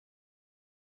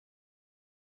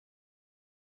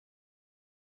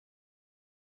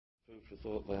Food for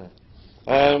thought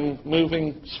there.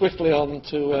 Moving swiftly on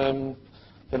to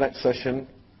the next session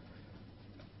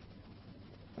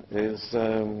is,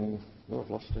 oh, I've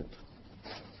lost it.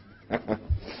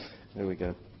 There we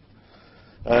go.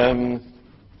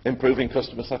 Improving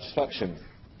customer satisfaction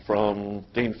from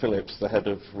Dean Phillips, the head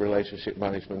of relationship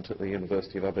management at the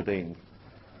University of Aberdeen.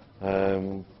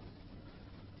 And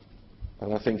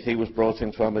I think he was brought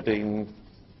into Aberdeen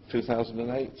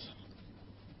 2008.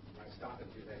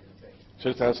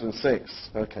 2006,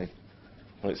 okay.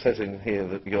 Well, it says in here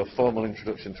that your formal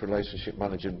introduction to relationship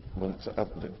management at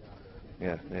Aberdeen.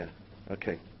 Yeah,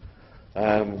 okay.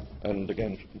 And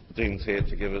again, Dean's here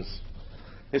to give us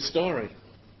his story.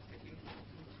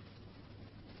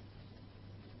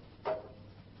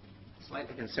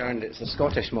 Slightly concerned it's a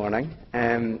Scottish morning,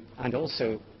 and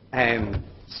also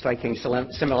striking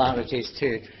similarities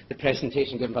to the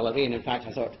presentation given by Lorraine. In fact,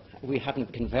 I thought we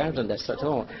haven't converged on this at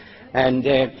all. And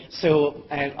so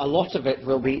a lot of it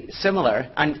will be similar.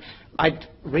 And I'd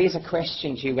raise a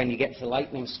question to you when you get to the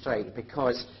lightning strike,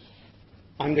 because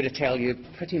I'm going to tell you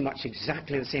pretty much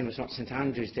exactly the same as what St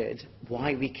Andrews did,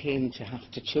 why we came to have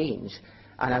to change.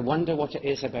 And I wonder what it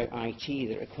is about IT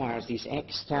that requires these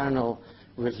external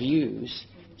reviews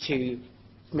to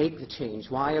make the change.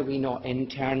 Why are we not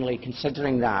internally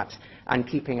considering that and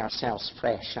keeping ourselves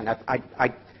fresh? And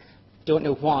I don't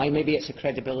know why. Maybe it's a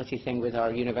credibility thing with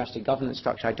our university governance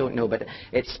structure. I don't know, but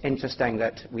it's interesting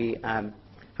that we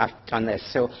have done this.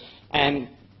 So,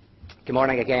 good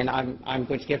morning again. I'm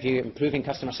going to give you improving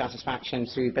customer satisfaction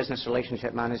through business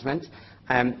relationship management.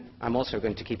 I'm also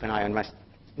going to keep an eye on my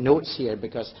notes here,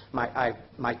 because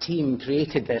my team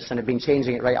created this and have been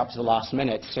changing it right up to the last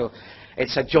minute. So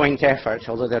it's a joint effort,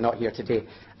 although they're not here today.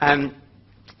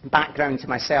 Background to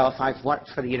myself: I've worked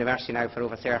for the university now for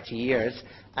over 30 years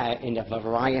in a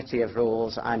variety of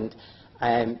roles, and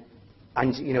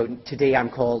you know, today I'm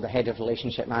called the head of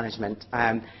relationship management,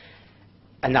 and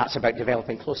that's about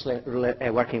developing closely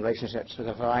working relationships with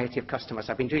a variety of customers.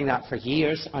 I've been doing that for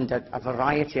years under a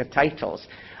variety of titles,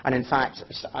 and in fact,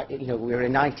 you know, we're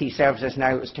in IT services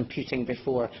now. It was computing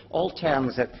before. All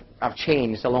terms that have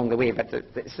changed along the way, but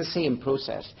it's the same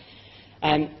process.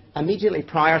 Immediately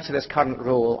prior to this current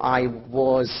role, I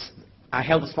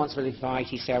held responsibility for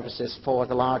IT services for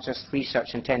the largest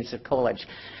research-intensive college,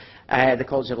 the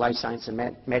College of Life Science and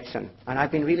Medicine. And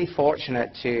I've been really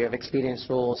fortunate to have experienced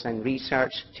roles in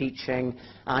research, teaching,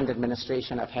 and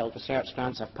administration. I've held research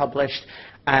grants, I've published,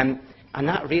 and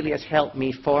that really has helped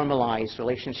me formalise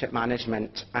relationship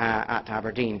management at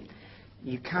Aberdeen.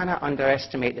 You cannot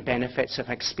underestimate the benefits of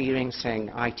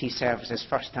experiencing IT services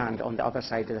firsthand on the other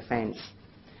side of the fence.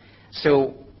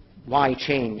 So, why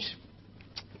change?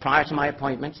 Prior to my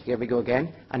appointment, here we go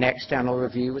again, an external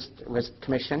review was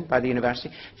commissioned by the university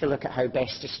to look at how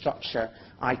best to structure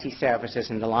IT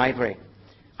services in the library.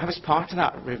 I was part of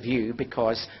that review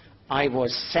because I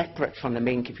was separate from the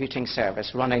main computing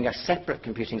service, running a separate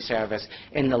computing service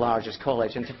in the largest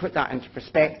college. And to put that into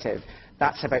perspective,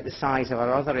 that's about the size of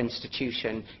our other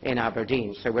institution in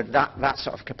Aberdeen, so with that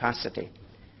sort of capacity.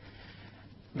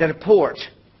 The report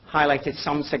highlighted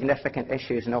some significant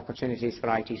issues and opportunities for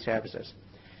IT services.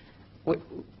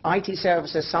 IT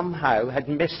services somehow had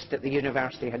missed that the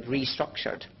university had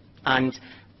restructured and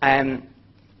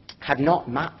had not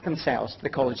mapped themselves to the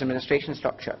college administration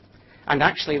structure, and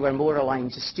actually were more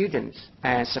aligned to student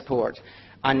support,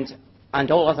 and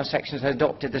all other sections had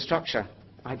adopted the structure.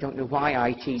 I don't know why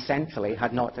IT centrally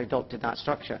had not adopted that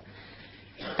structure.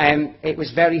 It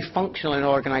was very functional in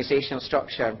organisational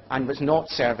structure and was not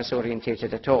service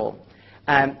orientated at all.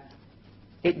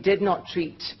 It did not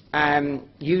treat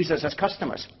users as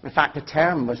customers. In fact, the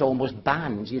term was almost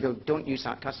banned. You don't use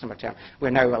that customer term.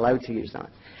 We're now allowed to use that.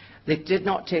 They did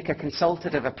not take a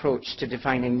consultative approach to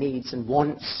defining needs and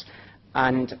wants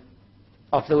and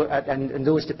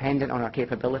those dependent on our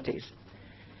capabilities.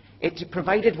 It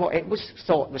provided what it was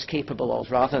thought was capable of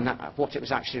rather than what it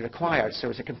was actually required, so there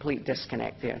was a complete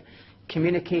disconnect there.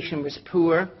 Communication was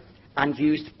poor and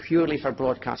used purely for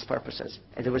broadcast purposes.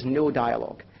 There was no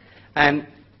dialogue.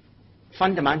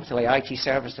 Fundamentally, IT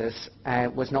services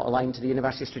was not aligned to the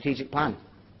university strategic plan.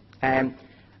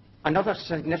 Another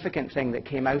significant thing that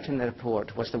came out in the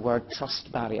report was the word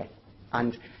trust barrier,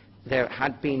 and there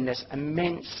had been this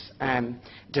immense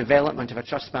development of a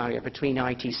trust barrier between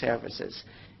IT services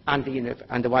and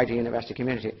the wider university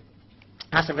community.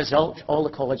 As a result, all the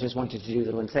colleges wanted to do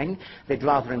their own thing. They'd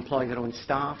rather employ their own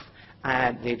staff,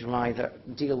 they'd rather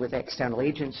deal with external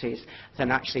agencies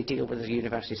than actually deal with the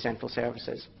university central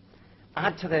services.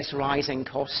 Add to this rising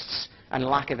costs and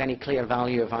lack of any clear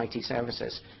value of IT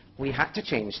services. We had to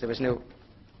change. There was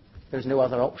no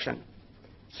other option.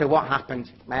 So what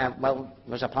happened? Well,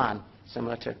 there was a plan,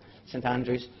 similar to St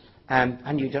Andrews.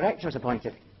 A new director was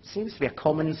appointed. Seems to be a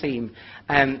common theme.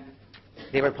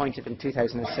 They were appointed in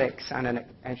 2006, and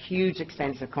a huge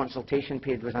extensive consultation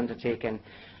period was undertaken,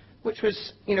 which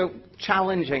was,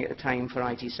 challenging at the time for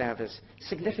IT service.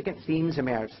 Significant themes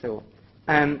emerged, though.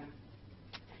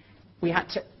 We had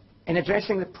to, in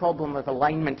addressing the problem of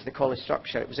alignment to the college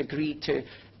structure, it was agreed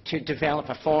to develop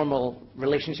a formal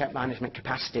relationship management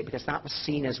capacity, because that was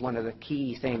seen as one of the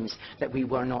key things that we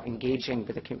were not engaging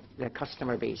with the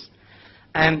customer base.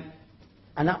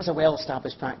 And that was a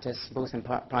well-established practice both in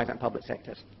private and public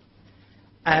sectors.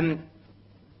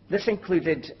 This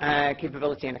included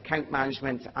capability in account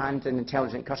management and an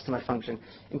intelligent customer function,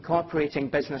 incorporating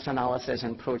business analysis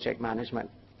and project management.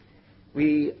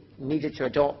 We needed to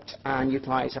adopt and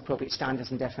utilise appropriate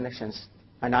standards and definitions,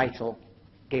 and ITIL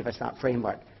gave us that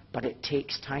framework, but it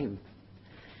takes time.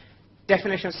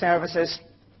 Definition of services,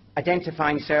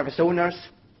 identifying service owners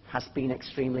has been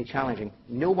extremely challenging.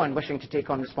 No one wishing to take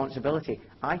on responsibility.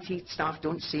 IT staff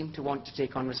don't seem to want to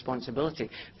take on responsibility.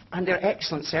 And they're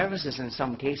excellent services in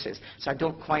some cases, so I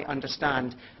don't quite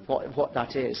understand what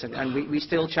that is, and we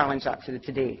still challenge that to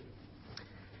today.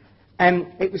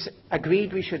 It was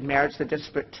agreed we should merge the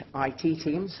disparate IT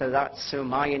teams, so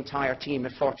my entire team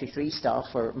of 43 staff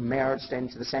were merged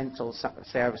into the central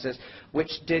services, which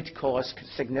did cause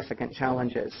significant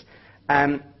challenges.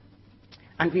 And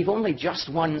we've only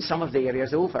just won some of the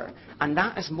areas over, and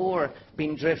that has more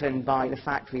been driven by the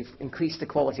fact we've increased the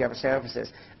quality of our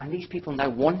services, and these people now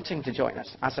wanting to join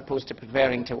us, as opposed to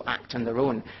preferring to act on their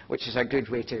own, which is a good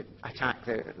way to attack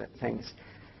the things.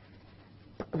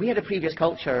 We had a previous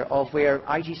culture of where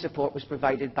IT support was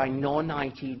provided by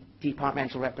non-IT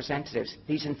departmental representatives,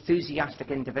 these enthusiastic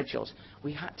individuals.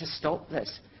 We had to stop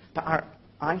this, but our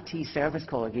IT service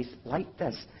colleagues liked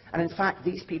this. And in fact,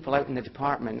 these people out in the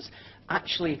departments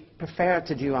actually preferred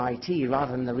to do IT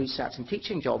rather than the research and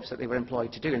teaching jobs that they were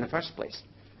employed to do in the first place.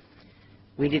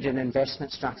 We needed an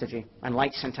investment strategy, and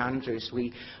like St Andrews,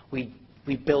 we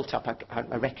built up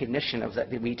a recognition of that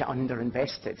we'd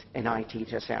underinvested in IT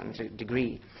to a certain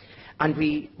degree. And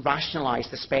we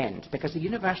rationalised the spend, because the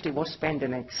university was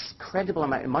spending an incredible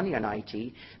amount of money on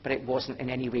IT, but it wasn't in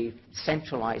any way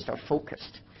centralised or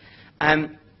focused.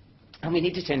 And we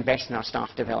needed to invest in our staff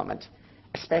development,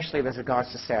 especially with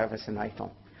regards to service and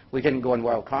ITIL. We didn't go on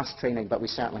world-class training, but we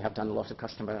certainly have done a lot of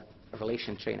customer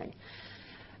relation training.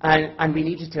 And we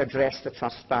needed to address the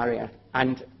trust barrier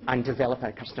and develop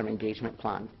a customer engagement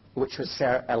plan, which was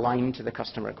aligned to the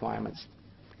customer requirements.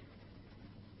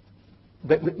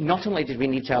 But not only did we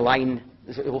need to align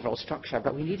the overall structure,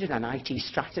 but we needed an IT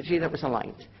strategy that was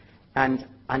aligned. And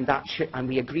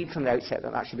we agreed from the outset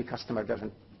that should be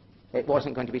customer-driven. It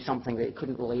wasn't going to be something that it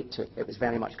couldn't relate to. It was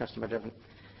very much customer-driven.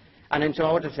 And in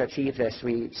order to achieve this,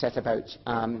 we set about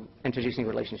introducing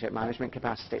relationship management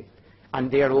capacity. And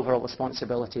their overall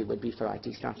responsibility would be for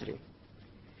IT strategy.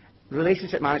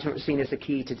 Relationship management was seen as the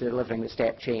key to delivering the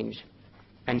step change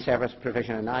in service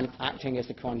provision and acting as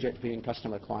the conduit between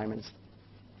customer requirements.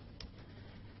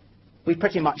 We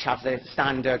pretty much have the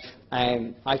standard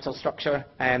ITIL structure,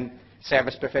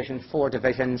 service provision, 4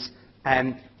 divisions.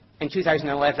 In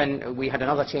 2011, we had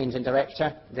another change in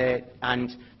director,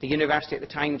 and the university at the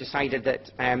time decided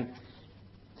that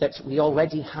we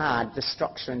already had the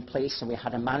structure in place, and we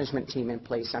had a management team in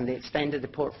place, and they extended the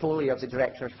portfolio of the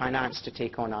Director of Finance to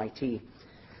take on IT.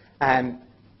 And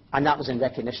that was in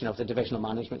recognition of the divisional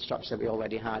management structure we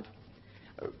already had.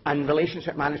 And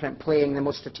relationship management playing the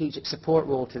most strategic support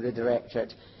role to the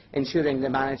Directorate, ensuring the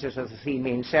managers of the 3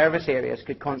 main service areas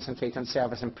could concentrate on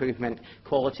service improvement,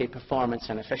 quality, performance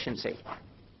and efficiency.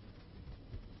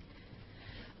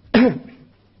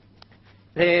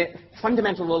 The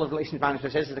fundamental role of relationship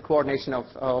managers is the coordination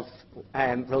of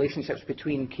relationships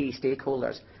between key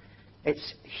stakeholders.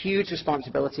 It's a huge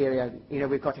responsibility area.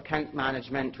 We've got account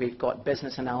management, we've got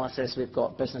business analysis, we've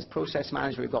got business process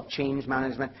management, we've got change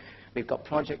management, we've got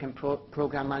project and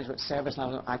program management, service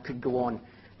management. I could go on.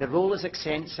 The role is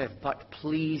extensive, but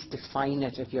please define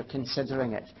it if you're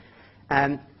considering it,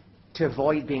 to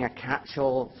avoid being a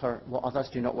catch-all for what others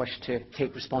do not wish to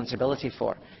take responsibility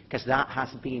for, because that has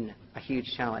been a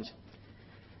huge challenge.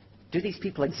 Do these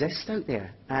people exist out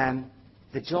there?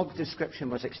 The job description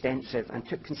was extensive and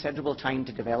took considerable time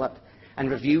to develop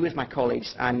and review with my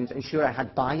colleagues and ensure I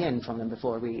had buy-in from them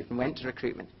before we even went to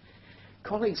recruitment.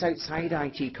 Colleagues outside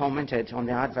IT commented on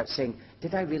the advert saying,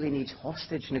 did I really need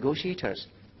hostage negotiators?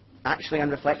 Actually, on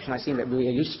reflection, I seem it really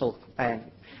a useful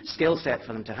skill set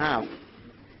for them to have.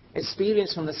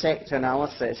 Experience from the sector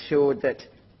analysis showed that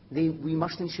we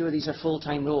must ensure these are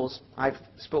full-time roles. I've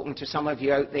spoken to some of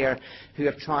you out there who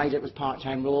have tried it with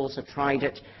part-time roles, have tried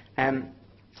it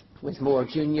with more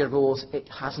junior roles. It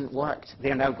hasn't worked.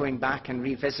 They're now going back and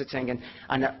revisiting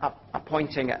and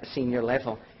appointing at a senior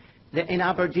level. In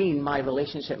Aberdeen, my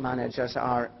relationship managers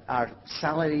are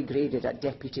salary graded at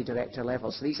deputy director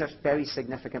level. So these are very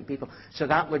significant people. So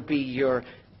that would be your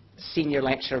senior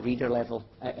lecturer reader level,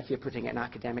 if you're putting it in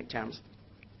academic terms.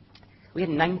 We had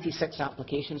 96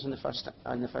 applications in the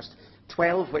first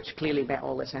 12 which clearly met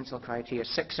all essential criteria,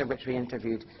 6 of which we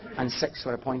interviewed, and 6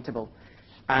 were appointable.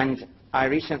 And I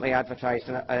recently advertised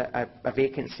a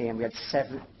vacancy, and we had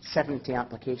 70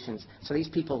 applications. So these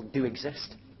people do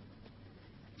exist.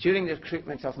 During the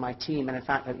recruitment of my team, and in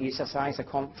fact at ucisa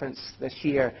conference this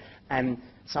year,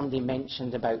 somebody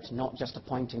mentioned about not just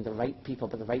appointing the right people,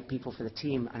 but the right people for the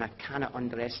team, and I cannot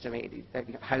underestimate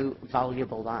how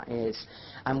valuable that is.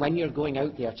 And when you're going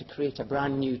out there to create a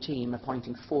brand new team,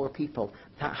 appointing 4 people,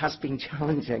 that has been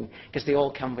challenging, because they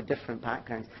all come with different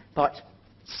backgrounds. But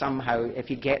somehow, if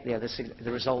you get there,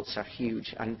 the results are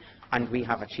huge, and we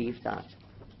have achieved that.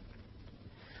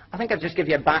 I think I'll just give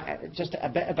you just a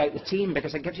bit about the team,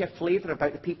 because it gives you a flavour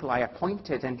about the people I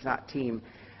appointed into that team.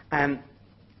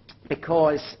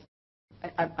 Because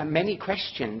many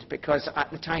questioned, because at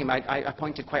the time I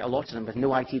appointed quite a lot of them with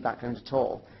no IT background at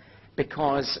all,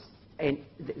 because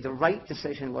the right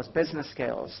decision was business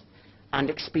skills and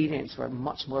experience were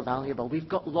much more valuable. We've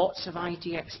got lots of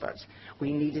IT experts.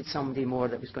 We needed somebody more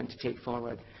that was going to take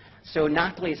forward. So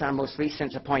Natalie is our most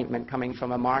recent appointment, coming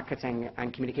from a marketing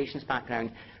and communications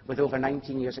background with over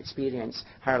 19 years experience.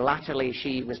 Latterly,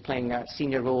 she was playing a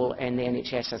senior role in the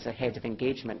NHS as the head of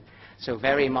engagement. So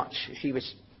very much she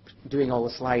was doing all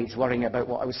the slides, worrying about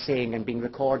what I was saying and being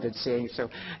recorded saying. So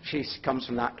she comes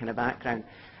from that kind of background.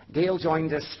 Gail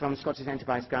joined us from Scottish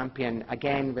Enterprise Grampian,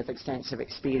 again with extensive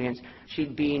experience.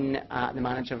 She'd been the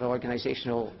manager of the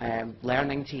organisational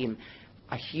learning team.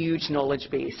 A huge knowledge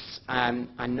base and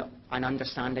an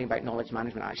understanding about knowledge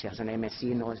management. Actually has an MSc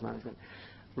in knowledge management.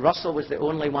 Russell was the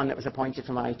only one that was appointed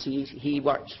from IT. He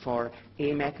worked for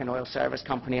AMEC, an oil service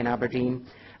company in Aberdeen,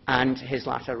 and his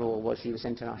latter role was he was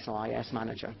international IS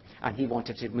manager, and he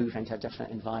wanted to move into a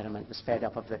different environment, was fed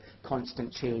up of the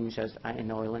constant changes in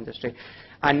the oil industry.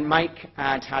 And Mike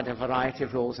had a variety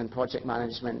of roles in project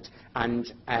management and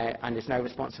is now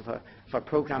responsible for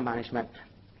programme management.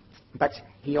 But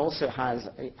he also has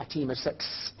a team of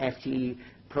 6 FTE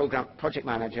project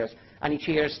managers, and he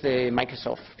chairs the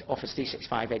Microsoft Office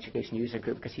 365 Education User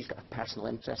Group because he's got a personal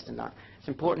interest in that. It's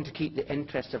important to keep the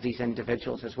interest of these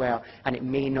individuals as well, and it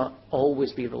may not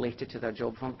always be related to their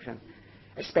job function.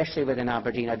 Especially within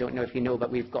Aberdeen, I don't know if you know,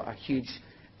 but we've got a huge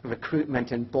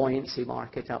recruitment and buoyancy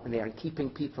market up in there, and keeping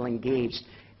people engaged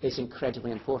is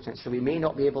incredibly important. So we may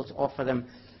not be able to offer them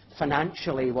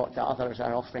financially what the others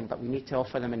are offering, but we need to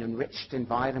offer them an enriched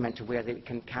environment where they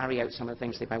can carry out some of the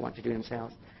things they might want to do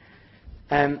themselves.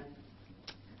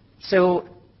 So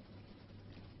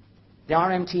the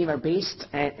RM team are based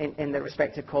in their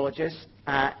respective colleges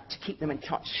to keep them in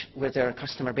touch with their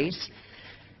customer base,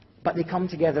 but they come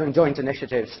together in joint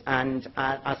initiatives and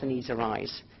as the needs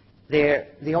arise.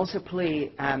 They also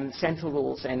play central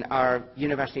roles in our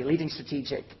university leading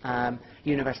strategic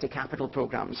university capital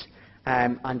programmes.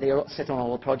 And they sit on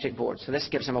all the project boards, so this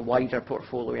gives them a wider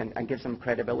portfolio and gives them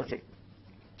credibility.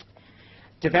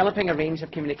 Developing a range of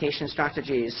communication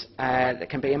strategies that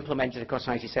can be implemented across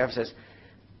IT services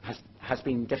has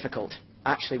been difficult.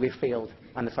 Actually, we failed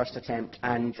on the first attempt,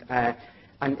 and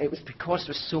it was because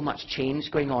there was so much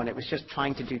change going on. It was just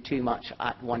trying to do too much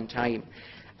at one time.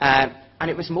 And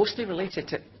it was mostly related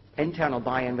to internal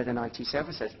buy-in within IT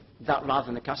services, that rather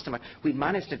than the customer. We'd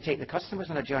managed to take the customers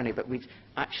on a journey, but we've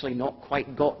actually not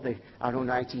quite got our own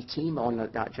IT team on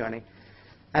that journey.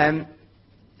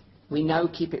 We now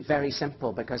keep it very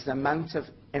simple, because the amount of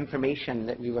information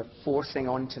that we were forcing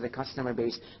onto the customer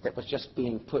base that was just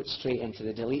being put straight into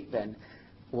the delete bin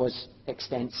was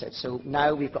extensive. So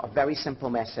now we've got a very simple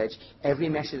message. Every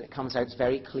message that comes out is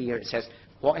very clear. It says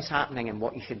what is happening and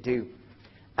what you should do.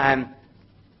 And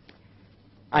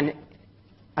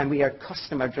we are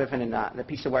customer-driven in that, the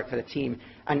piece of work for the team.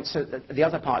 And so the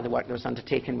other part of the work that was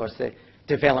undertaken was the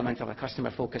development of a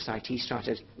customer-focused IT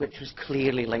strategy, which was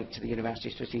clearly linked to the university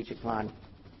strategic plan.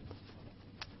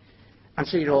 I'm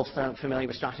sure you're all familiar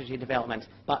with strategy development,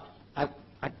 but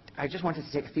I just wanted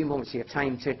to take a few moments of your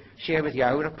time to share with you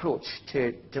our approach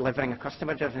to delivering a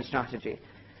customer-driven strategy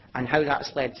and how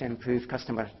that's led to improved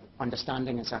customer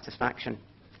understanding and satisfaction.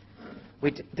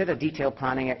 We did a detailed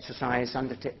planning exercise,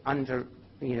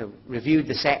 reviewed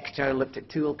the sector, looked at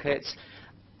toolkits,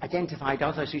 identified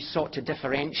others who sought to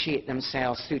differentiate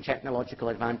themselves through technological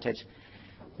advantage.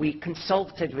 We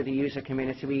consulted with the user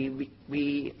community.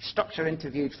 We structure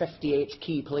interviewed 58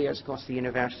 key players across the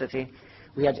university.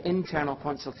 We had internal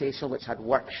consultation, which had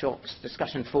workshops,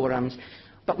 discussion forums,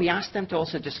 but we asked them to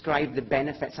also describe the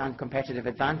benefits and competitive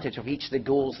advantage of each of the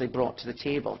goals they brought to the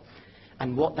table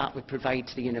and what that would provide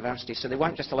to the university. So they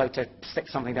weren't just allowed to stick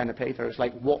something down the paper. It was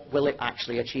like, what will it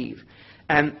actually achieve?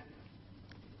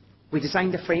 We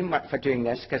designed a framework for doing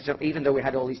this, because even though we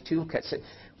had all these toolkits,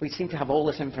 we seemed to have all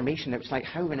this information. It was like,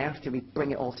 how on earth do we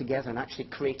bring it all together and actually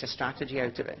create a strategy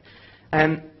out of it?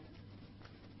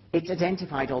 It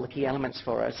identified all the key elements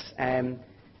for us and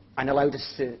allowed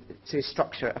us to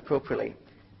structure it appropriately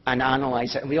and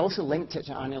analyse it. And we also linked it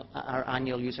to our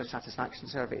annual user satisfaction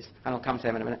surveys, and I'll come to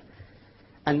them in a minute.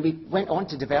 And we went on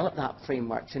to develop that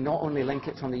framework to not only link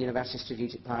it from the university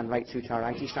strategic plan right through to our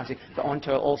IT strategy, but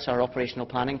onto also our operational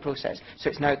planning process. So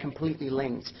it's now completely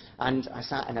linked. And I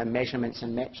sat in a measurements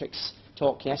and metrics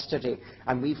talk yesterday,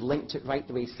 and we've linked it right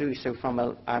the way through. So from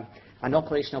an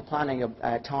operational planning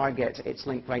target, it's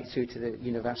linked right through to the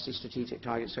university strategic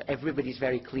target. So everybody's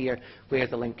very clear where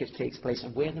the linkage takes place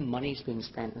and where the money's being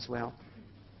spent as well.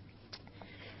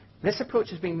 This approach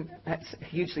has been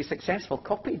hugely successful,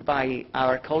 copied by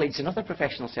our colleagues in other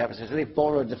professional services. They've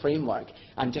borrowed the framework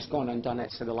and just gone and done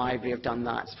it. So the library have done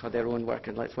that for their own work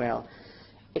as well.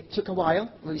 It took a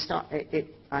while.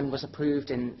 And was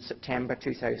approved in September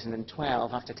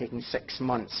 2012 after taking 6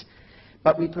 months.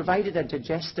 But we provided a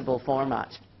digestible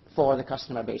format for the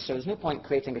customer base. So there's no point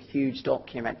creating a huge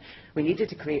document. We needed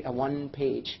to create a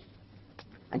one-page.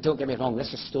 And don't get me wrong,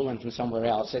 this is stolen from somewhere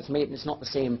else. It's not the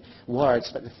same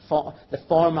words, but the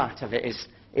format of it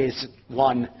is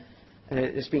one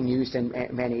that's being used in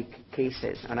many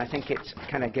cases. And I think it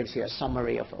kind of gives you a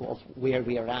summary of where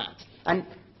we are at. And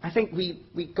I think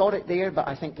we got it there, but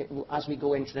I think as we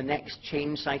go into the next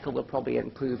change cycle, we'll probably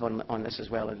improve on this as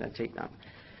well and then take that.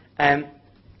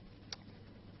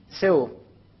 So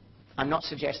I'm not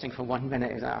suggesting for 1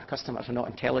 minute that our customers are not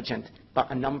intelligent, but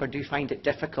a number do find it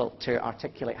difficult to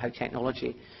articulate how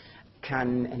technology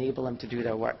can enable them to do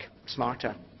their work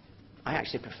smarter. I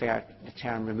actually prefer the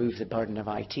term "remove the burden of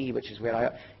IT," which is where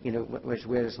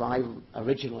I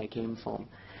originally came from.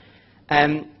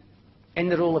 In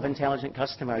the role of intelligent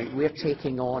customer, we're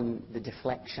taking on the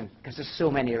deflection because there's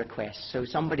so many requests. So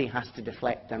somebody has to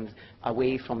deflect them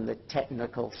away from the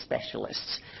technical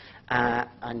specialists.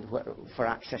 And for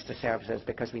access to services,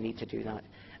 because we need to do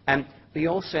that. We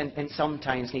also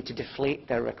sometimes need to deflate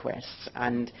their requests,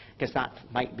 and because that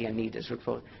might be a need as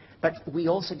well. But we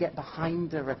also get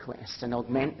behind the request and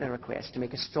augment the request to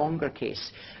make a stronger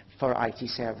case for IT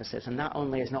services. And that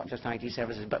only is not just IT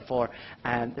services, but for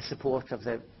the support of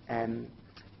the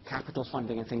capital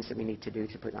funding and things that we need to do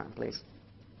to put that in place.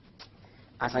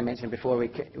 As I mentioned before,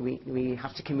 we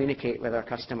have to communicate with our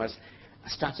customers a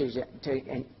strategy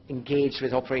to engage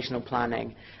with operational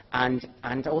planning and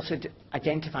also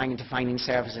identifying and defining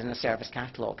services in a service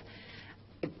catalogue.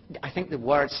 I think the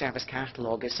word service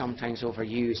catalogue is sometimes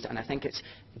overused, and I think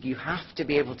you have to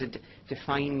be able to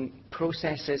define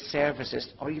processes,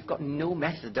 services, or you've got no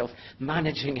method of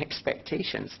managing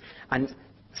expectations. And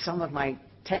some of my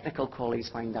technical colleagues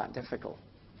find that difficult.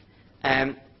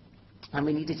 And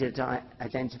we needed to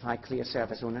identify clear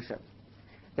service ownership.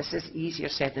 This is easier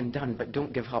said than done, but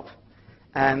don't give up.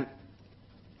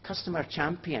 Customer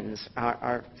champions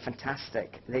are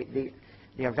fantastic. They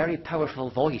are a very powerful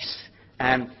voice,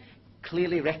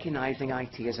 clearly recognizing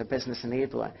IT as a business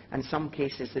enabler, and in some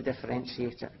cases the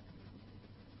differentiator.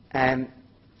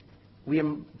 We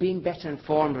are being better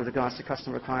informed with regards to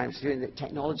customer requirements, doing the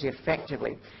technology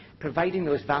effectively, providing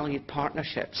those valued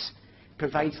partnerships,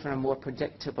 provides for a more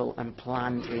predictable and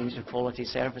planned range of quality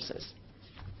services.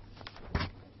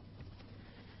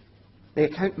 The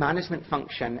account management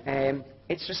function,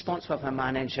 it's responsible for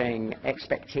managing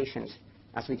expectations,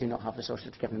 as we do not have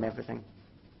resources to give them everything.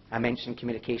 I mentioned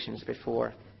communications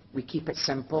before. We keep it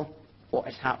simple. What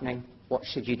is happening? What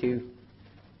should you do?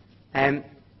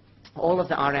 All of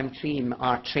the RM team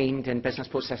are trained in business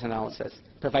process analysis,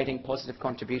 providing positive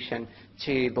contribution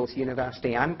to both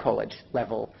university and college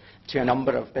level to a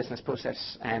number of business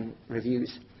process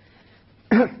reviews.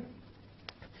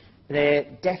 The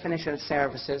definition of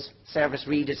services, service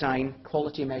redesign,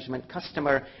 quality measurement,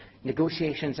 customer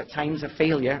negotiations at times of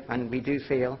failure, and we do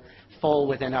fail, fall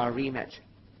within our remit.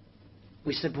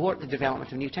 We support the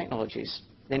development of new technologies,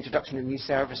 the introduction of new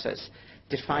services,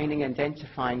 defining and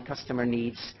identifying customer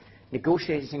needs,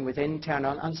 negotiating with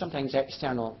internal and sometimes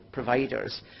external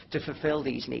providers to fulfill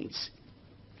these needs.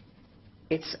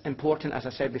 It's important, as I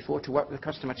said before, to work with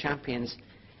customer champions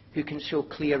who can show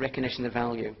clear recognition of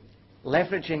value.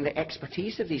 Leveraging the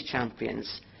expertise of these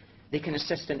champions, they can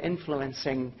assist in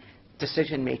influencing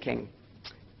decision making.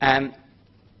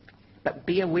 But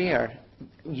be aware,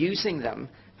 using them,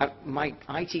 my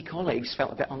IT colleagues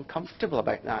felt a bit uncomfortable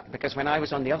about that, because when I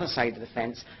was on the other side of the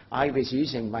fence, I was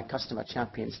using my customer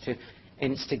champions to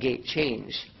instigate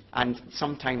change, and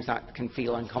sometimes that can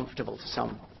feel uncomfortable to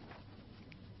some.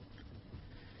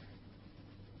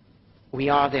 We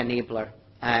are the enabler,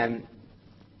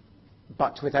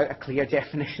 but without a clear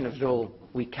definition of role,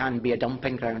 we can be a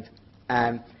dumping ground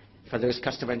for those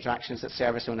customer interactions that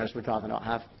service owners would rather not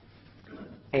have.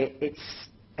 It's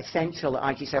essential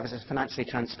that IT services are financially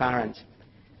transparent,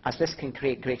 as this can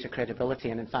create greater credibility.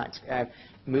 And in fact,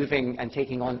 moving and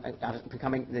taking on,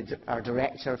 becoming our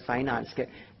director of finance,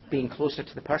 being closer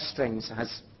to the purse strings,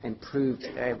 has improved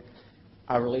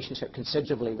our relationship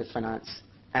considerably with finance.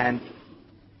 And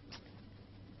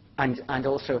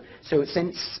also, so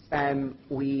since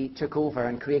we took over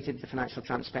and created the financial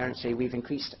transparency, we've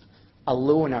increased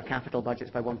alone our capital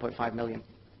budgets by 1.5 million,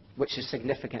 which is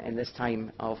significant in this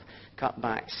time of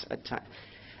cutbacks.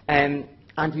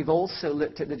 And we've also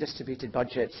looked at the distributed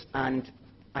budgets and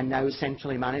are now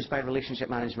centrally managed by relationship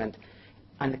management.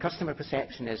 And the customer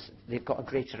perception is they've got a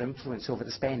greater influence over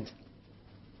the spend.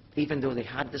 Even though they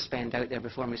had the spend out there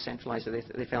before we centralised it,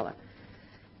 they felt it.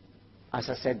 As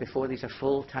I said before, these are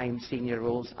full-time senior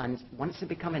roles, and once they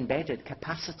become embedded,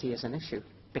 capacity is an issue,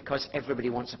 because everybody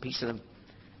wants a piece of them.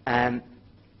 And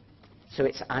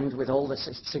with all the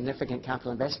significant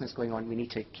capital investments going on, we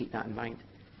need to keep that in mind.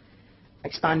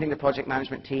 Expanding the project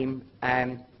management team,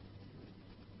 an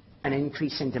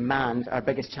increase in demand. Our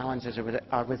biggest challenges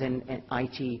are within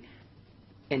IT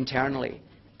internally,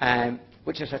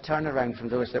 which is a turnaround from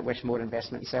those that wish more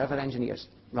investment in server engineers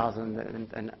rather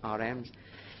than RMs.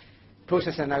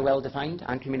 Processes are now well defined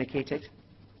and communicated.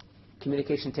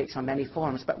 Communication takes on many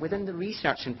forms, but within the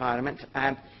research environment,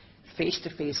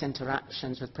 face-to-face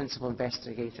interactions with principal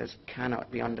investigators cannot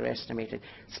be underestimated.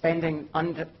 Spending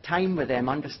time with them,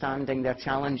 understanding their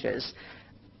challenges,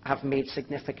 have made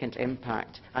significant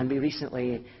impact. And we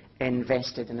recently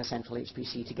invested in a central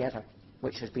HPC together,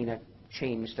 which has been a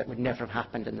change that would never have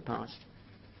happened in the past.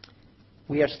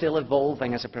 We are still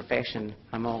evolving as a profession.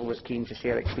 I'm always keen to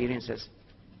share experiences.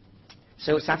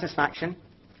 So satisfaction.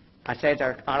 I said,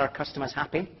 are our customers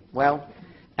happy? Well,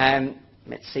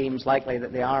 it seems likely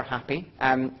that they are happy.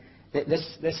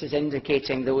 This is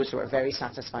indicating those who are very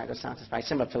satisfied are satisfied.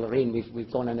 Similar to Lorraine,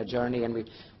 we've gone on a journey and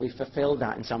we've fulfilled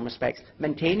that in some respects.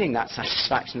 Maintaining that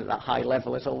satisfaction at that high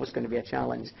level is always going to be a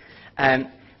challenge.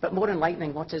 But more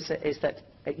enlightening, what is it, is that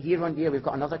year on year we've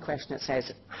got another question that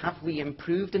says, have we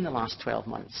improved in the last 12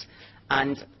 months?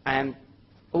 And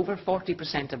over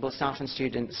 40% of both staff and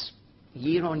students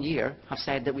year on year have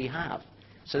said that we have.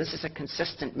 So this is a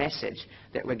consistent message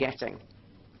that we're getting.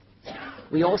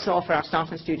 We also offer our staff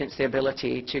and students the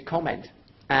ability to comment,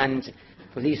 and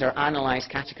these are analysed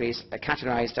categories,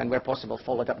 categorised, and where possible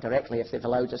followed up directly if they've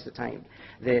allowed us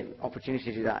the opportunity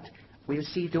to do that. We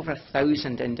received over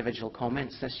 1,000 individual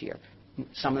comments this year,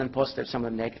 some of them positive, some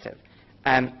of them negative.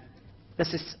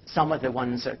 This is some of the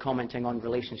ones that are commenting on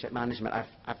relationship management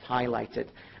I've highlighted,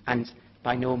 and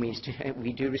by no means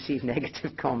we do receive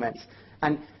negative comments.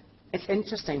 And it's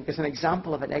interesting because an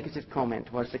example of a negative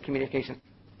comment was the communication,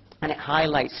 and it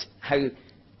highlights how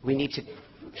we need to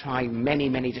try many,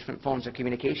 many different forms of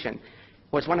communication.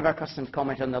 Was one of our customers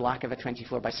commented on the lack of a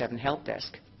 24/7 help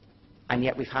desk, and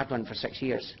yet we've had one for 6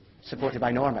 years, supported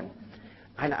by Norman.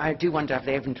 And I do wonder if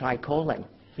they even tried calling.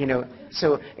 You know,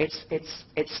 so it's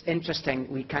interesting.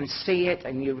 We can say it,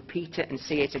 and you repeat it and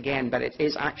say it again, but it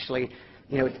is actually,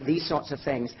 you know, these sorts of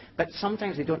things. But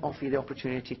sometimes they don't offer you the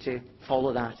opportunity to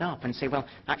follow that up and say, well,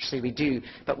 actually we do.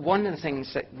 But one of the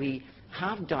things that we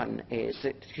have done is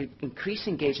that to increase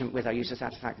engagement with our user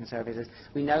satisfaction surveys,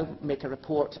 we now make a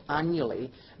report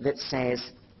annually that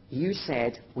says, you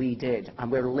said, we did,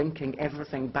 and we're linking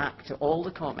everything back to all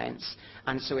the comments,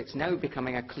 and so it's now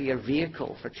becoming a clear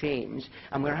vehicle for change,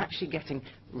 and we're actually getting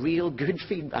real good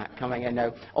feedback coming in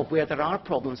now of where there are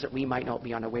problems that we might not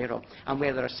be unaware of, and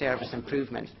where there are service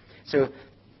improvements. So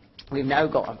we've now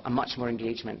got a much more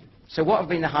engagement. So what have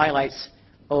been the highlights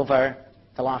over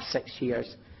the last 6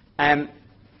 years?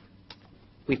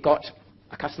 We've got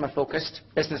a customer-focused,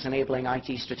 business-enabling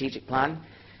IT strategic plan,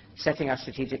 setting our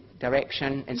strategic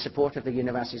direction in support of the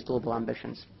university's global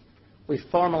ambitions. We've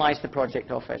formalised the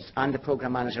project office and the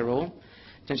programme manager role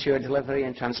to ensure delivery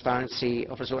and transparency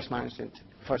of resource management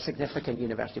for significant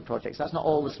university projects. That's not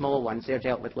all the small ones, they're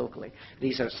dealt with locally.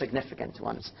 These are significant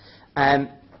ones. And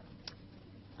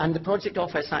the project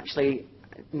office actually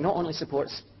not only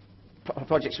supports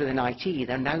projects within IT,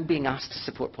 they're now being asked to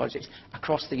support projects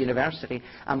across the university.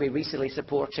 And we recently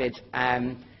supported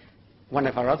one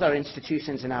of our other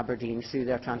institutions in Aberdeen through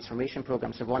their transformation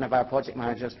programme. So one of our project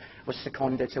managers was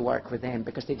seconded to work with them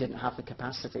because they didn't have the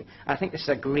capacity. And I think this is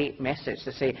a great message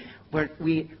to say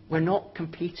we're not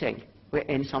competing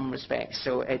in some respects.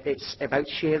 So it's about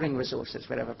sharing resources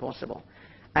wherever possible.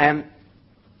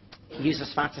 User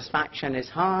satisfaction is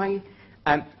high.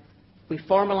 We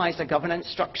formalised a governance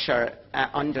structure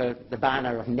under the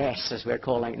banner of NES, as we're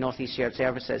calling it, North East Shared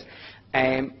Services,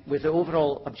 with the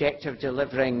overall objective of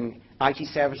delivering IT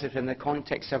services in the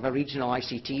context of a regional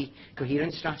ICT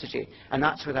coherence strategy. And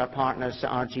that's with our partners at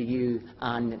RGU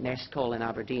and NESCOL in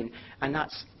Aberdeen. And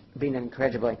that's been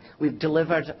incredibly. We've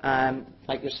delivered,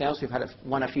 like yourselves, we've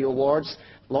won a few awards,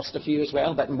 lost a few as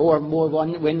well, but more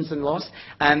wins than lost.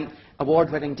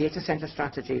 Award-winning data centre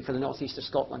strategy for the North East of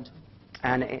Scotland.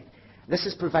 And this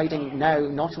is providing now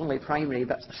not only primary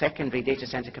but secondary data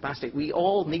centre capacity. We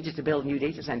all needed to build new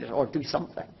data centres or do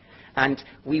something. And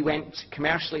we went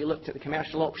commercially, looked at the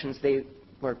commercial options. They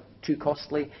were too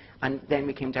costly. And then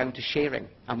we came down to sharing.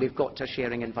 And we've got to a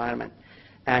sharing environment.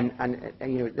 And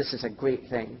you know, this is a great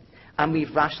thing. And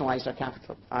we've rationalised our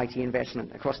capital IT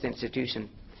investment across the institution.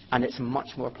 And it's a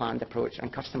much more planned approach.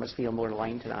 And customers feel more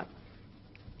aligned to that.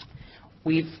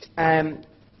 We've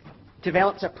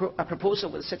developed a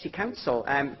proposal with the City Council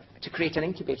to create an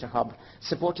incubator hub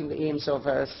supporting the aims of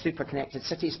a Super Connected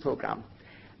Cities programme.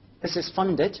 This is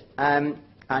funded, and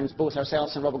both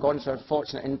ourselves and Robert Gordon are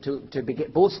fortunate to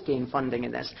both gain funding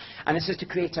in this. And this is to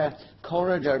create a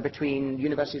corridor between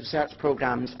university research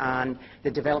programmes and the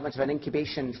development of an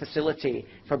incubation facility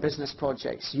for business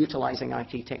projects utilising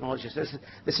IT technologies.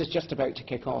 This is just about to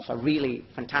kick off, a really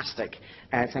fantastic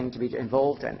thing to be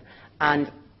involved in.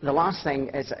 And the last thing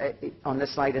is, on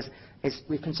this slide is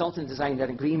we've consulted and designed an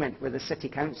agreement with the City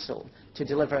Council to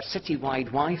deliver a citywide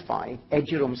Wi-Fi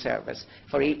eduroam service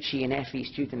for HE and FE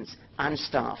students and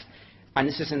staff. And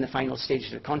this is in the final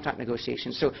stages of contract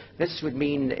negotiations. So this would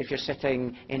mean that if you're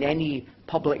sitting in any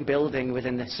public building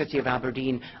within the city of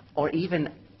Aberdeen, or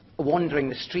even wandering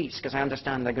the streets, because I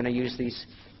understand they're going to use these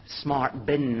smart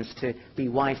bins to be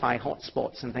Wi-Fi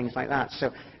hotspots and things like that.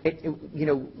 So you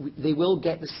know, they will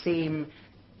get the same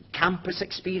campus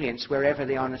experience wherever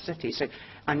they are in the city. So,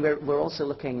 and we're also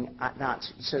looking at that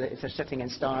so that if they're sitting in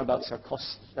Starbucks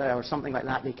or something like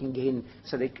that, they can gain,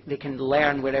 so they can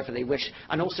learn wherever they wish,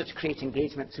 and also to create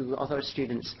engagement through other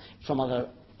students from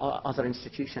other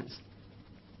institutions.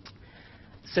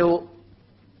 So,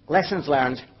 lessons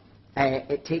learned.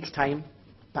 It takes time.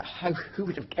 But who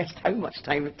would have guessed how much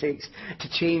time it takes to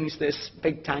change this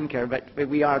big tanker? But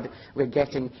we've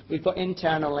got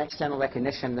internal and external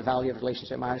recognition, the value of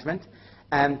relationship management.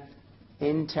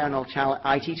 Internal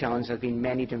IT challenges have been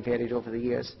many and varied over the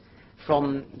years.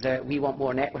 From we want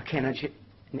more network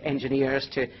engineers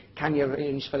to can you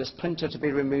arrange for this printer to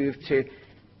be removed to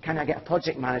can I get a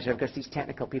project manager because these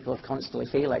technical people are constantly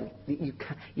failing.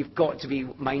 You've got to be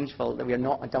mindful that we are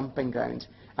not a dumping ground,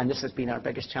 and this has been our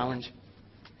biggest challenge.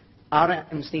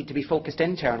 RMs need to be focused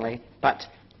internally, but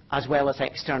as well as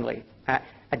externally,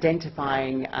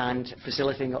 identifying and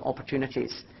facilitating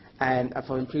opportunities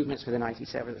for improvements within IT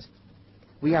services.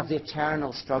 We have the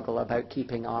eternal struggle about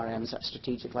keeping RMs at a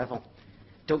strategic level.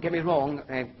 Don't get me wrong,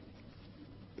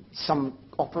 some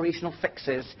operational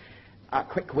fixes,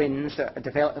 quick wins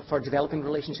for developing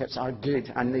relationships are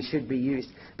good and they should be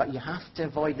used, but you have to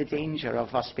avoid the danger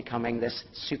of us becoming this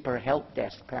super help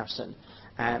desk person.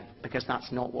 Because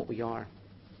that's not what we are.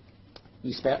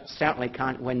 You certainly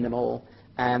can't win them all.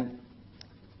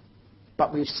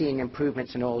 But we're seeing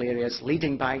improvements in all areas,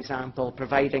 leading by example,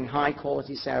 providing high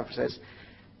quality services,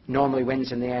 normally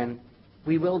wins in the end.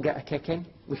 We will get a kicking,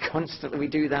 we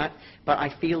do that, but I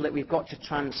feel that we've got to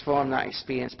transform that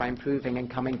experience by improving and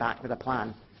coming back with a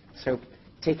plan. So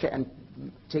take it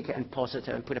in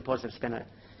positive and put a positive spin on it.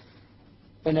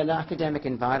 In an academic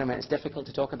environment, it's difficult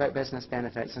to talk about business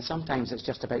benefits, and sometimes it's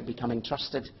just about becoming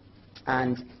trusted,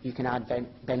 and you can add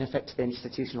benefit to the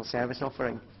institutional service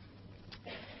offering.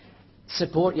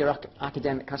 Support your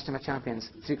academic customer champions.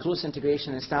 Through close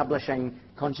integration and establishing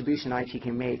contribution IT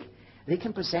can make, they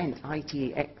can present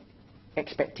IT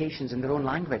expectations in their own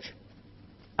language,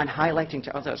 and highlighting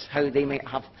to others how they may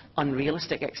have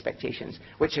unrealistic expectations,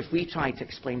 which if we tried to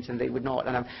explain to them, they would not.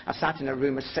 And I've sat in a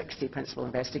room with 60 principal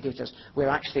investigators where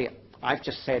actually I've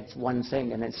just said one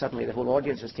thing and then suddenly the whole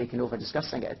audience has taken over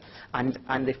discussing it, and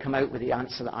they've come out with the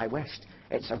answer that I wished.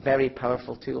 It's a very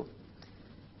powerful tool.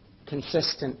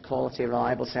 Consistent, quality,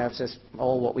 reliable services,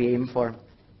 all what we aim for.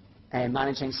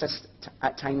 Managing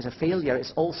at times of failure,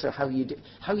 it's also how you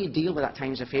deal with that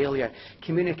times of failure,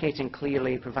 communicating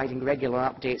clearly, providing regular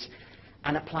updates,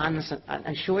 and plans,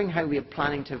 and showing how we are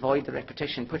planning to avoid the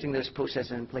repetition, putting those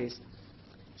processes in place.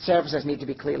 Services need to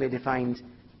be clearly defined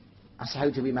as how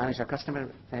do we manage our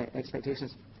customer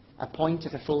expectations. Appoint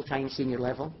at a full-time senior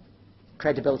level,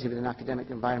 credibility within an academic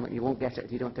environment, you won't get it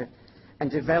if you don't do it. And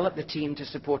develop the team to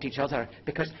support each other,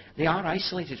 because they are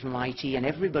isolated from IT and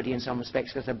everybody in some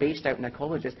respects, because they're based out in their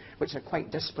colleges, which are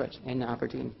quite disparate in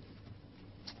Aberdeen.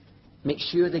 Make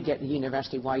sure they get the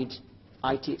university-wide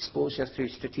IT exposure through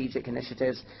strategic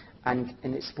initiatives, and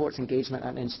it supports engagement at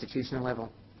an institutional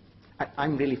level.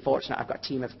 I'm really fortunate. I've got a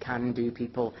team of can-do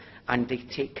people, and they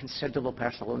take considerable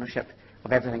personal ownership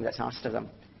of everything that's asked of them.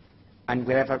 And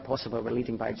wherever possible, we're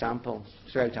leading by example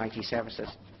throughout IT services.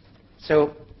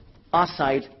 So, our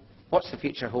side, what's the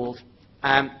future hold?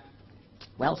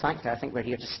 Well, frankly, I think we're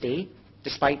here to stay,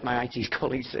 despite my IT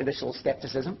colleagues' initial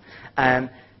scepticism, and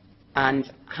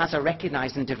has a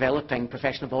recognised and developing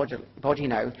professional body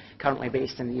now, currently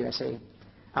based in the USA.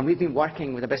 And we've been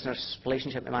working with the Business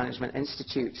Relationship Management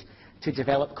Institute to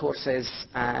develop courses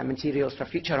and materials for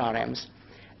future RMs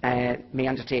may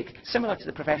undertake, similar to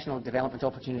the professional development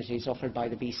opportunities offered by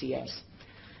the BCS.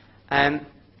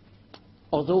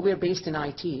 Although we're based in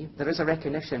IT, there is a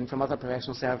recognition from other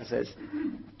professional services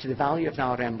to the value of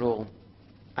an RM role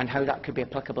and how that could be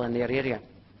applicable in their area.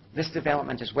 This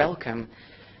development is welcome,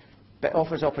 but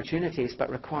offers opportunities, but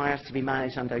requires to be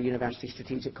managed under a university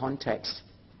strategic context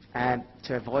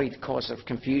to avoid cause of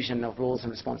confusion of roles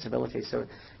and responsibilities. So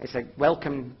it's a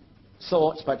welcome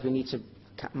thought, but we need to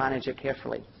manage it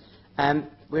carefully.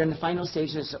 We're in the final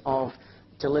stages of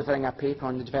delivering a paper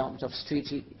on the development of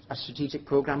a strategic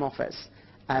programme office.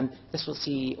 This will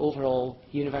see overall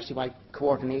university-wide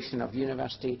coordination of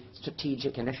university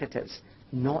strategic initiatives,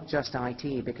 not just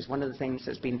IT, because one of the things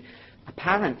that's been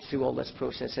apparent through all this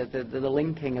process is the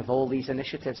linking of all these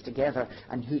initiatives together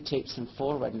and who takes them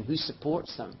forward and who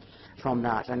supports them from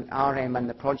that. And RM and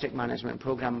the project management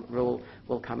programme role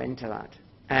will come into that.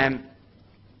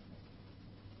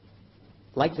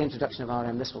 Like the introduction of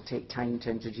RM, this will take time to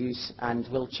introduce and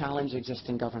will challenge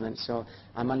existing governance. So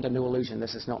I'm under no illusion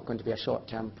this is not going to be a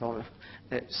short-term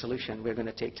solution. We're going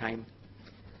to take time.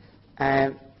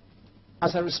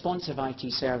 As a responsive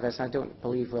IT service, I don't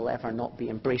believe we'll ever not be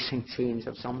embracing change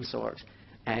of some sort,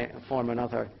 form or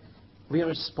another. We are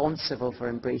responsible for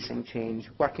embracing change,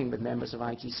 working with members of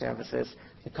IT services,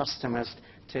 the customers,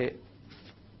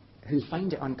 who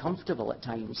find it uncomfortable at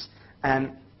times,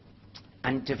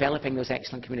 and developing those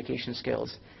excellent communication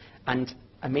skills, and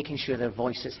making sure their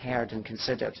voice is heard and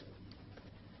considered.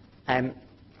 I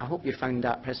hope you found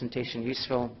that presentation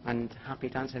useful, and happy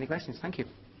to answer any questions. Thank you.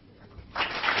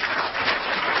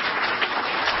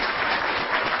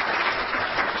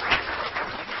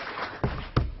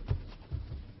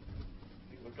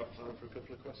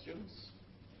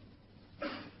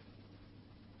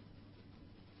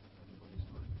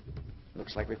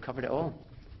 Looks like we've covered it all.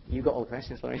 You got all the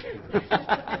questions, Laurie.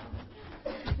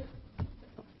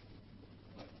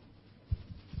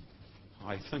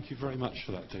 Hi, thank you very much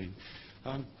for that, Dean.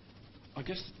 I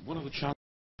guess one of the challenges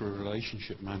for a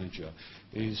relationship manager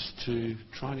is to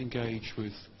try and engage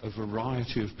with a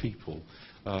variety of people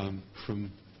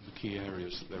from the key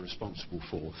areas that they're responsible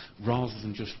for, rather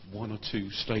than just one or two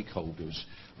stakeholders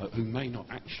who may not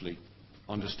actually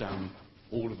understand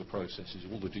all of the processes,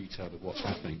 all the detail of what's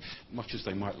happening, much as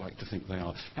they might like to think they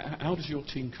are. How does your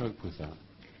team cope with that?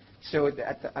 So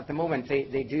at the moment,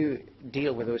 they do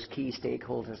deal with those key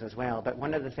stakeholders as well. But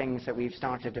one of the things that we've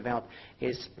started to develop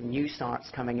is new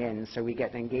starts coming in, so we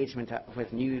get engagement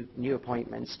with new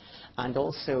appointments. And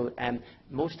also,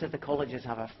 most of the colleges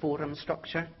have a forum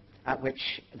structure at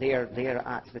which they're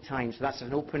at the time. So that's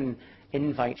an open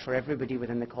invite for everybody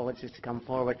within the colleges to come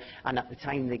forward, and at the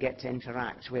time they get to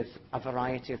interact with a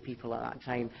variety of people at that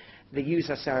time. The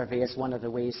user survey is one of the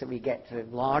ways that we get to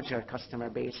larger customer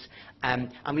base,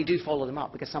 and we do follow them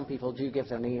up, because some people do give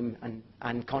their name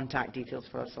and contact details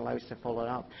for us, allow us to follow it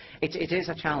up. It is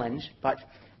a challenge, but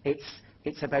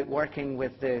it's about working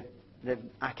with the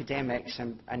academics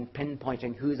and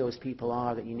pinpointing who those people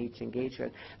are that you need to engage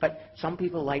with. But some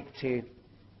people like to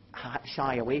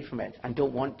shy away from it and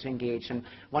don't want to engage. And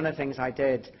one of the things I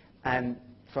did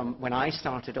from when I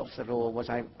started off the role was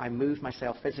I moved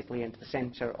myself physically into the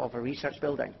centre of a research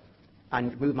building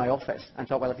and moved my office and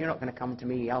thought, well, if you're not going to come to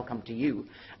me, I'll come to you,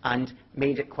 and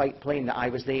made it quite plain that I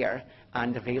was there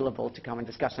and available to come and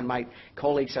discuss. And my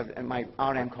colleagues, my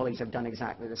RM colleagues, have done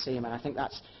exactly the same. And I think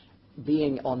that's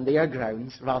being on their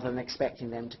grounds rather than expecting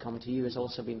them to come to you has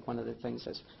also been one of the things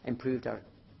that's improved our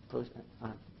process.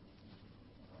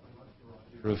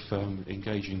 of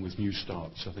engaging with new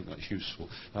starts. I think that's useful.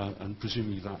 And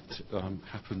presumably that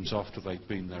happens after they've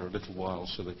been there a little while,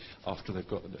 so after they've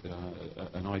got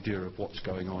an idea of what's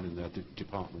going on in their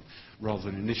department, rather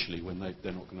than initially when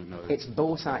they're not going to know. It's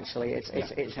both, actually.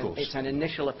 It's an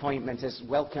initial appointment. It's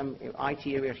welcome, IT,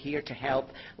 we're here to help.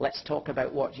 Let's talk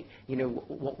about what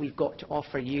we've got to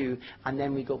offer you, and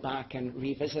then we go back and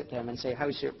revisit them and say,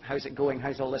 how's it going?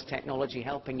 How's all this technology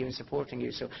helping you and supporting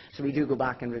you? So we do go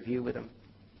back and review with them.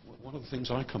 One of the things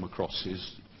I come across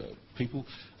is people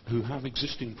who have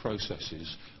existing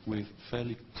processes with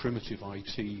fairly primitive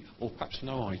IT or perhaps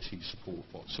no IT support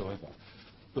whatsoever.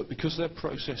 But because their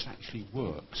process actually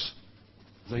works,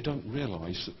 they don't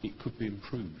realise that it could be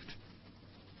improved.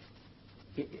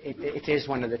 It is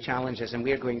one of the challenges, and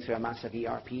we're going through a massive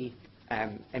ERP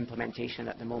implementation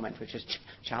at the moment, which is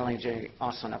challenging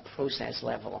us on a process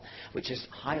level, which is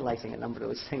highlighting a number of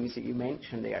those things that you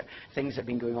mentioned there. Things that have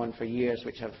been going on for years,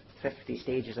 which have 50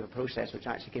 stages of a process, which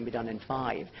actually can be done in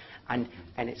 5, and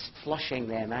it's flushing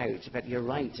them out. But you're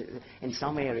right, in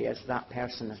some areas that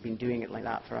person has been doing it like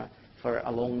that for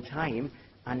a long time,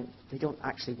 and they don't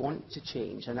actually want to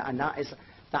change, and that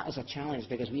is a challenge,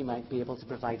 because we might be able to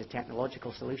provide a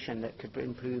technological solution that could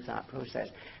improve that process.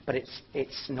 But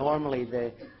it's normally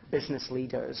the business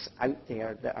leaders out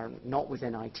there that are not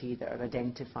within IT that are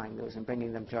identifying those and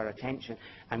bringing them to our attention,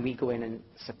 and we go in and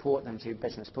support them through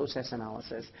business process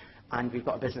analysis. And we've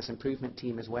got a business improvement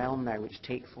team as well now, which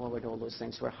take forward all those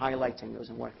things. So we're highlighting those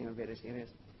and working on various areas.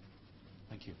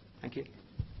 Thank you. Thank you.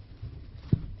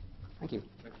 Thank you.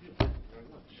 Thank you very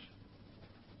much.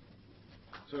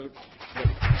 So